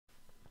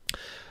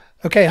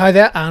Okay, hi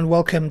there and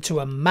welcome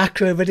to a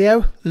macro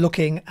video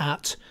looking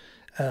at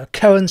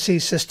currency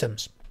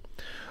systems.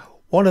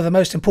 One of the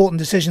most important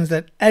decisions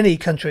that any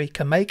country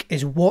can make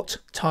is what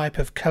type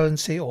of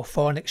currency or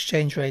foreign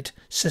exchange rate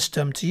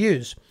system to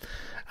use.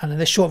 And in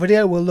this short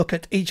video, we'll look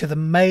at each of the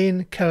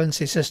main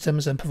currency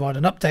systems and provide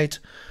an update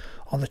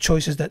on the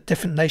choices that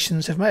different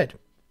nations have made.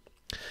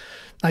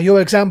 Now, your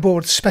exam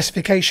board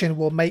specification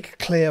will make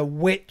clear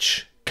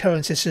which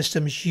currency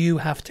systems you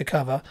have to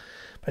cover,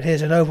 but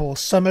here's an overall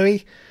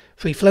summary.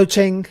 Free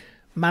floating,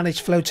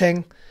 managed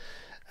floating,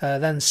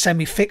 then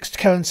semi-fixed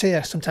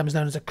currency, sometimes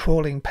known as a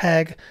crawling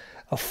peg,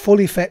 a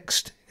fully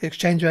fixed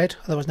exchange rate,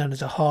 otherwise known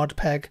as a hard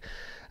peg,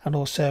 and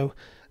also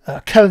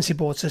a currency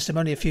board system.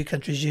 Only a few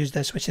countries use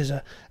this, which is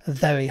a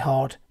very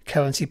hard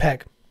currency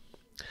peg.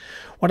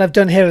 What I've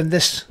done here in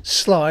this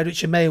slide,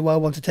 which you may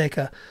well want to take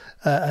a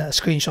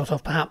screenshot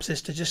of perhaps,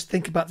 is to just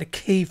think about the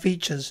key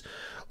features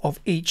of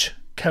each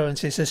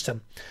currency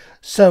system.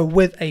 So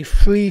with a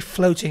free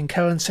floating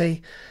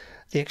currency,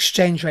 the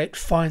exchange rate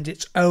finds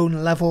its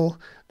own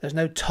level. There's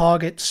no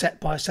target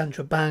set by a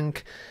central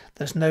bank.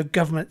 There's no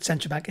government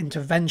central bank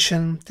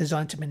intervention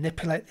designed to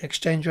manipulate the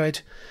exchange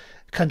rate.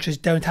 Countries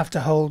don't have to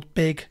hold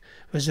big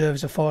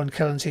reserves of foreign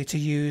currency to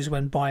use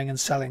when buying and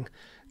selling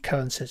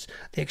currencies.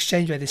 The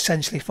exchange rate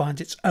essentially finds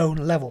its own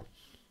level.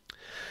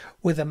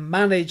 With a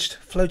managed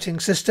floating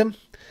system,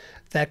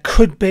 there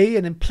could be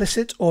an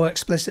implicit or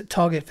explicit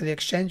target for the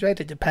exchange rate.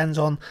 It depends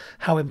on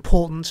how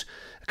important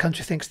a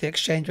country thinks the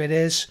exchange rate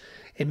is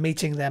in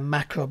meeting their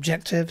macro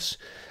objectives.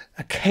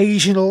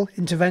 Occasional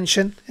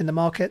intervention in the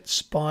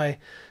markets by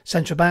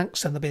central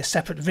banks, and there'll be a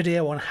separate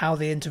video on how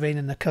they intervene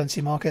in the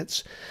currency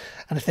markets.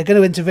 And if they're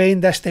going to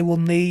intervene, yes, they will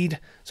need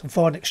some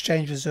foreign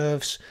exchange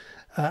reserves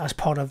as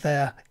part of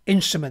their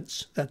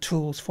instruments, their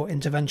tools for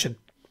intervention.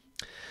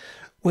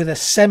 With a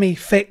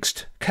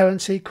semi-fixed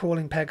currency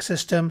crawling peg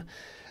system,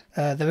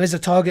 there is a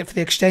target for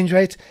the exchange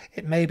rate.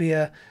 It may be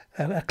a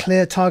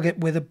clear target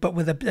but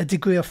with a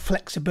degree of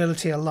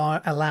flexibility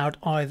allowed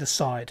either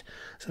side,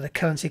 so the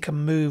currency can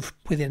move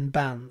within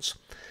bands.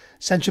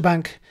 Central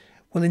bank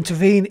will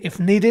intervene if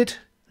needed,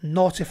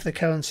 not if the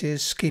currency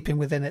is keeping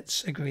within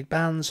its agreed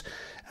bands.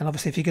 And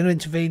obviously, if you're going to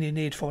intervene, you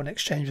need foreign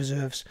exchange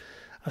reserves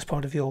as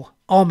part of your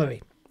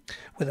armory.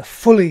 With a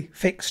fully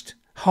fixed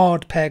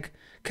hard peg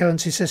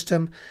currency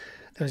system,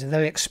 there is a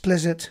very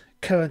explicit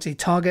currency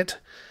target.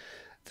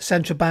 The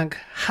central bank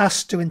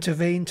has to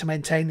intervene to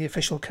maintain the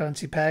official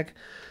currency peg.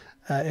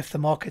 If the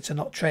markets are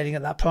not trading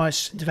at that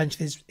price,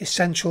 intervention is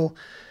essential,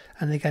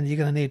 and again, you're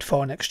going to need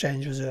foreign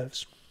exchange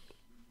reserves.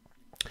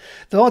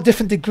 There are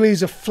different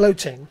degrees of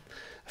floating.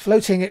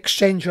 Floating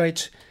exchange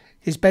rate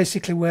is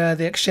basically where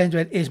the exchange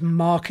rate is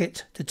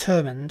market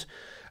determined,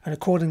 and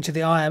according to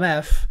the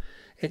IMF,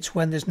 it's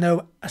when there's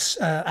no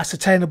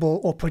ascertainable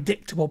or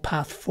predictable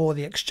path for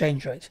the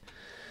exchange rate.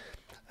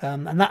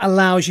 And that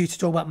allows you to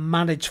talk about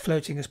managed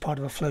floating as part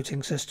of a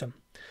floating system.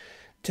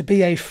 To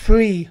be a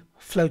free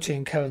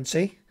floating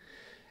currency,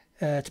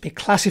 to be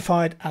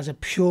classified as a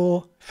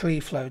pure free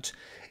float,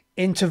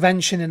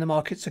 intervention in the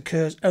markets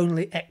occurs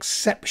only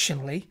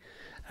exceptionally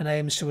and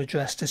aims to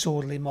address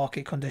disorderly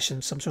market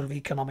conditions, some sort of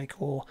economic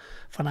or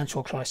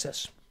financial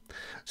crisis.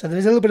 So there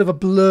is a little bit of a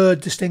blurred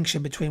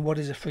distinction between what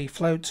is a free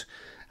float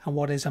and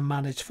what is a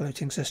managed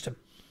floating system.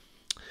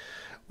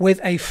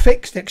 With a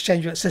fixed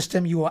exchange rate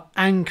system, you are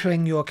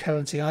anchoring your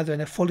currency either in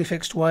a fully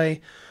fixed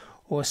way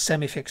or a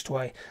semi-fixed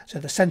way. So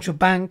the central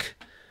bank,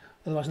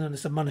 otherwise known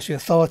as the monetary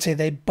authority,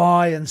 they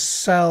buy and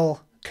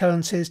sell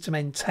currencies to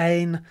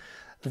maintain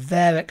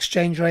their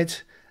exchange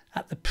rate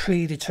at the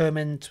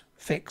predetermined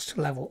fixed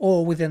level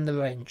or within the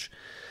range.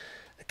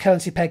 The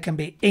currency peg can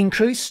be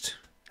increased,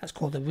 that's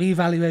called the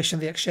revaluation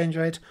of the exchange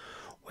rate,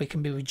 or it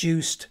can be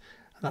reduced,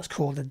 and that's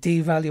called the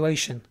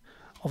devaluation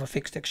of a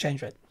fixed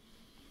exchange rate.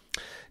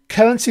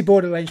 Currency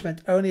board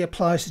arrangement only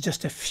applies to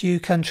just a few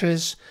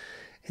countries.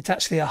 It's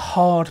actually a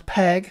hard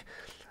peg.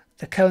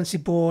 The currency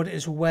board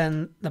is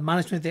when the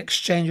management of the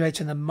exchange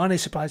rate and the money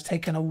supply is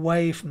taken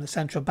away from the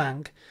central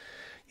bank.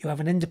 You have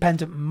an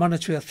independent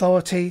monetary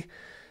authority,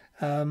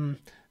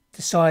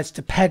 decides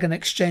to peg an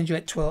exchange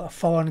rate to a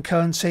foreign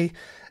currency,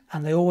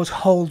 and they always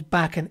hold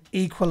back an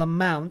equal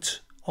amount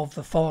of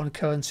the foreign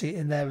currency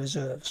in their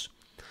reserves.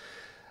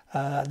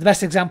 The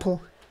best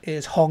example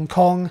is Hong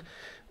Kong,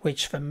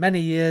 which for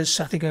many years,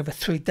 I think over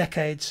 3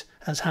 decades,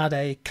 has had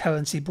a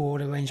currency board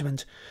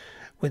arrangement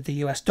with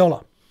the US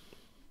dollar.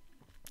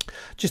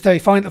 Just very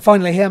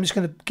finally here, I'm just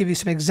going to give you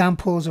some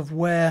examples of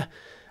where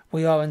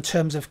we are in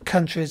terms of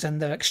countries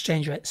and their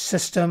exchange rate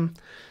system.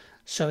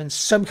 So in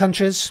some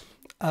countries,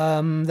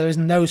 there is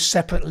no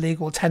separate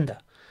legal tender.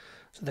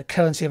 So the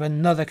currency of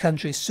another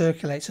country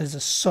circulates as a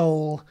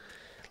sole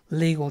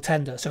legal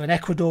tender. So in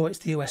Ecuador, it's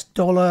the US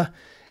dollar.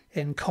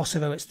 In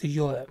Kosovo, it's the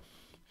euro.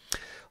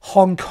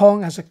 Hong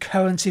Kong has a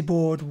currency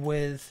board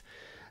with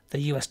the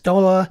US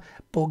dollar.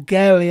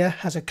 Bulgaria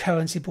has a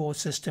currency board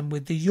system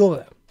with the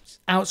euro. It's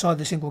outside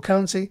the single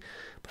currency,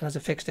 but has a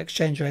fixed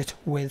exchange rate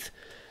with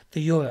the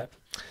euro.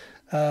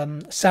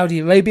 Saudi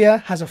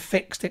Arabia has a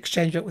fixed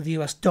exchange rate with the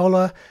US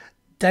dollar.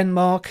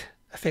 Denmark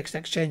a fixed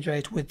exchange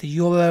rate with the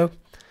euro.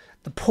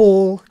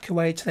 Nepal,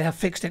 Kuwait, they have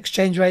fixed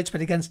exchange rates,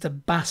 but against a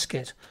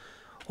basket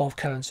of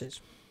currencies.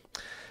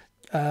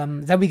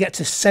 Then we get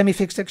to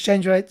semi-fixed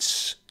exchange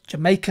rates.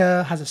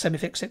 Jamaica has a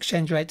semi-fixed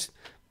exchange rate,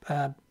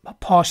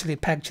 partially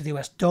pegged to the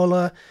US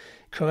dollar.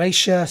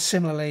 Croatia,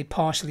 similarly,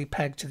 partially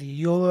pegged to the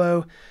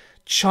euro.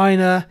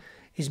 China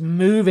is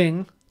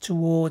moving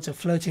towards a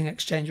floating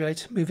exchange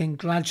rate, moving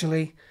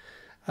gradually,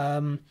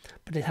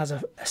 but it has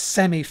a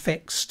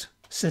semi-fixed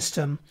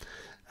system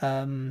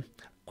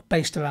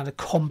based around a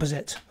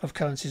composite of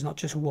currencies, not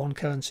just one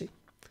currency.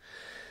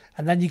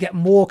 And then you get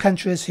more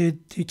countries who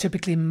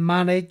typically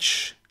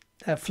manage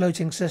their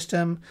floating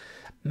system.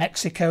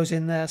 Mexico's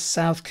in there,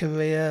 South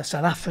Korea,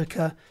 South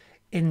Africa,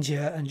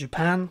 India and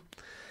Japan.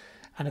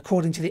 And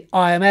according to the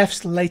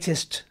IMF's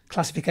latest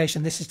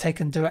classification, this is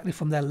taken directly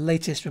from their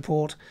latest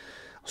report,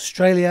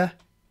 Australia,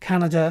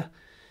 Canada,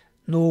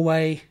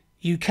 Norway,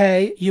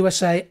 UK,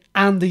 USA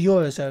and the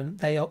Eurozone,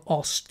 they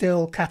are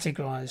still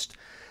categorised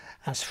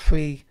as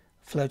free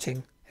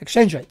floating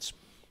exchange rates.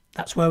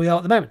 That's where we are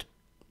at the moment.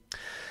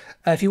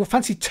 If you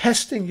fancy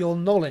testing your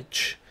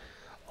knowledge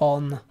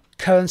on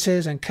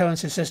currencies and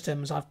currency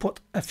systems, I've put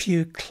a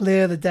few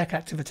clear the deck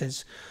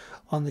activities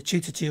on the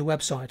Tutor2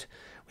 website,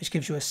 which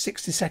gives you a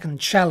 60-second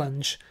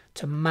challenge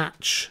to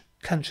match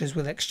countries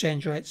with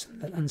exchange rates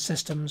and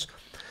systems.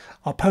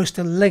 I'll post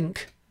a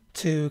link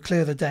to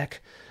clear the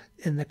deck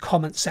in the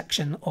comment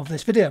section of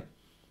this video.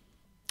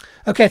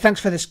 Okay,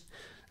 thanks for this.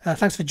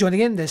 Thanks for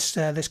joining in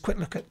this quick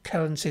look at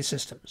currency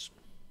systems.